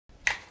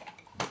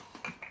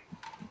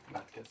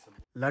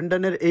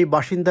লন্ডনের এই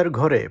বাসিন্দার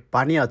ঘরে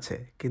পানি আছে,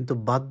 কিন্তু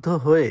বাধ্য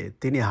হয়ে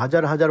তিনি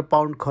হাজার হাজার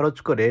পাউন্ড খরচ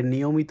করে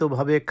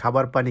নিয়মিতভাবে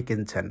খাবার পানি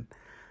কিনছেন।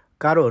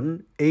 কারণ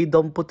এই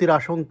দম্পতির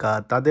আশঙ্কা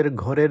তাদের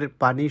ঘরের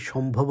পানি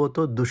সম্ভবত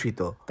দূষিত।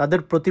 তাদের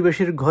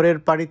প্রতিবেশীর ঘরের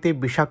পানিতে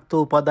বিষাক্ত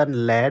উপাদান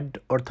ল্যাড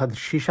অর্থাৎ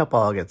সীসা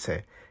পাওয়া গেছে।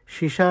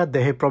 সীসা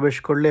দেহে প্রবেশ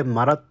করলে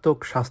মারাত্মক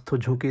স্বাস্থ্য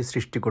ঝুঁকি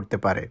সৃষ্টি করতে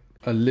পারে।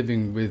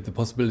 Living with the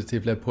possibility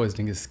of lead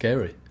poisoning is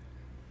scary.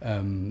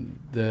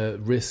 The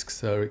risks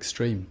are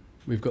extreme.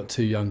 We've got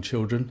 2 young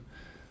children.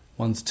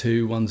 One's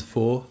 2, one's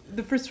 4.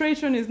 The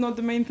frustration is not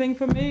the main thing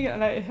for me,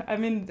 and I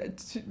mean,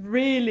 it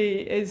really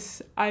is.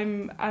 I'm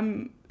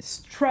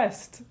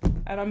stressed,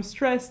 and I'm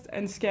stressed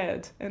and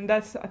scared, and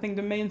that's, I think,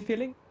 the main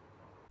feeling.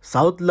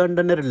 South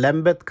লন্ডনের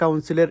ল্যাম্বেথ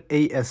কাউন্সিলের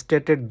এই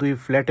এস্টেটের 2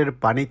 ফ্ল্যাটের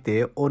পানিতে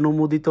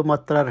অনুমোদিত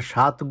মাত্রার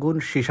 7 গুণ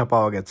সীসা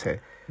পাওয়া গেছে।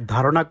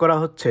 ধারণা করা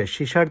হচ্ছে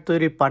সীসার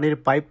তৈরি পানির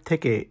পাইপ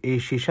থেকে এই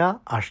সীসা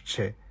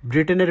আসছে।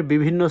 ব্রিটেনের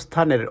বিভিন্ন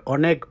স্থানের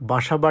অনেক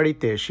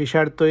বাসাবাড়িতে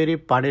সীসার তৈরি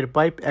পানির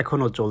পাইপ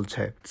এখনো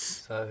চলছে।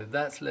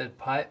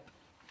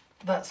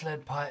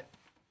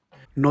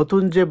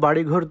 নতুন যে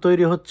বাড়িঘর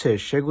তৈরি হচ্ছে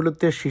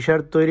সেগুলোতে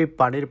সীসার তৈরি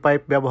পানির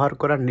পাইপ ব্যবহার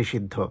করা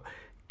নিষিদ্ধ,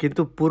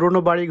 কিন্তু পুরনো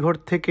বাড়িঘর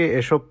থেকে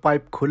এসব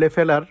পাইপ খুলে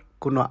ফেলার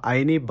কোনো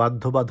আইনি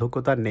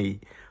বাধ্যবাধকতা নেই।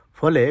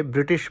 ফলে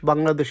ব্রিটিশ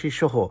বাংলাদেশি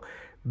সহ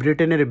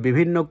ব্রিটেনের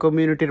বিভিন্ন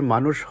কমিউনিটির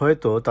মানুষ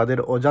হয়তো তাদের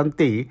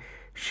অজান্তেই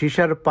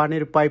সীসার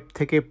পানির পাইপ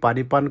থেকে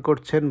পানি পান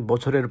করছেন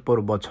বছরের পর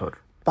বছর।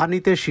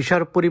 পানিতে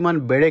সীসার পরিমাণ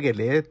বেড়ে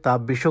গেলে তা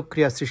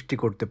বিষক্রিয়া সৃষ্টি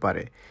করতে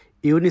পারে।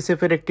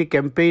 ইউনিসেফের একটি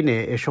ক্যাম্পেইনে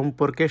এ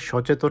সম্পর্কে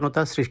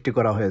সচেতনতা সৃষ্টি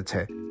করা হয়েছে।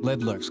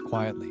 Lead lurks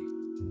quietly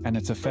and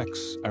its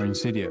effects are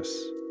insidious.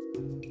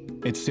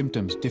 Its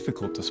symptoms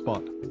difficult to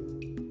spot.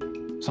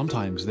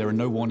 Sometimes there are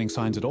no warning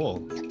signs at all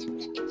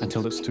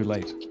until it's too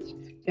late.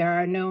 There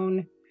are known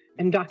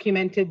and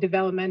documented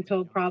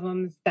developmental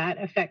problems that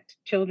affect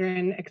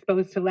children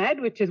exposed to lead,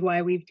 which is why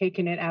we've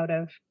taken it out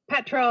of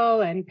petrol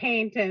and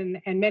paint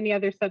and many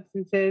other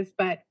substances.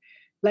 But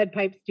lead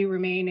pipes do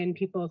remain in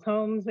people's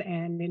homes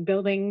and in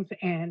buildings,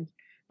 and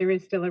there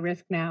is still a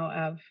risk now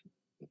of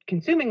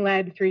consuming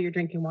lead through your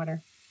drinking water.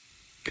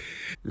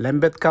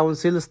 ল্যাম্বেথ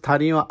council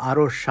স্থানীয়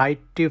আরও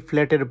 60টি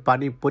ফ্ল্যাটের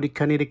পানি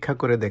পরীক্ষা নিরীক্ষা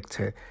করে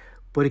দেখছে।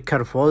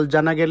 পরীক্ষার ফল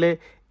জানা গেলে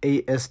এই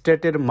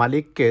এস্টেটের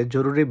মালিককে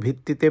জরুরি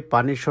ভিত্তিতে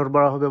পানি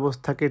সরবরাহ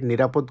ব্যবস্থাকে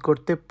নিরাপদ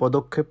করতে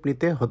পদক্ষেপ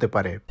নিতে হতে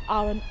পারে।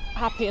 Are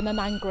unhappy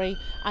and angry,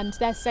 and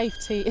their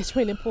safety is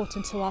really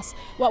important to us.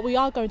 What we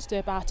are going to do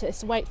about it is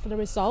to wait for the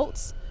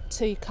results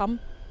to come,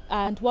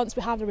 and once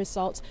we have the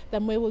results,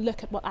 then we will look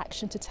at what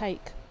action to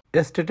take.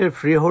 এস্টেটের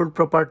freehold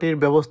প্রপার্টির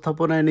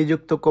ব্যবস্থাপনায়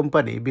নিযুক্ত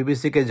company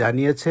বিবিসিকে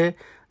জানিয়েছে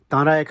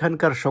তাঁরা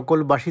এখানকার সকল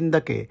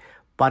বাসিন্দাকে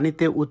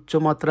পানিতে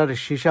উচ্চমাত্রার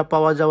সীসা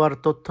পাওয়া যাওয়ার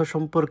তথ্য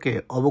সম্পর্কে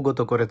অবগত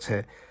করেছে।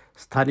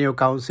 স্থানীয়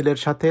কাউন্সিলের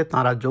সাথে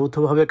তাঁরা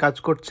যৌথভাবে কাজ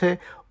করছে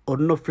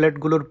অন্য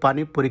ফ্ল্যাটগুলোর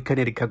পানি পরীক্ষা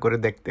নিরীক্ষা করে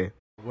দেখতে।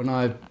 When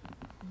I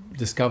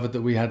discovered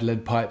that we had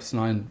lead pipes and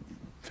I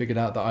figured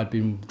out that I'd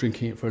been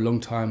drinking it for a long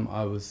time,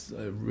 I was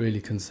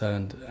really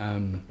concerned,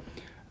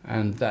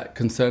 and that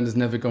concern has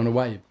never gone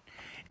away.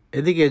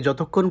 এদিকে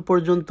যতক্ষণ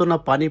পর্যন্ত না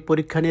পানি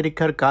পরীক্ষা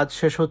নিরীক্ষার কাজ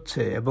শেষ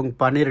হচ্ছে এবং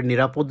পানির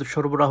নিরাপদ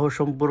সরবরাহ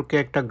সম্পর্কে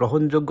একটা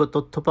গ্রহণযোগ্য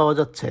তথ্য পাওয়া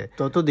যাচ্ছে,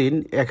 ততদিন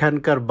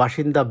এখানকার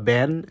বাসিন্দা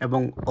ব্যান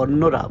এবং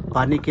অন্যরা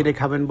পানি কিনে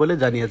খাবেন বলে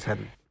জানিয়েছেন।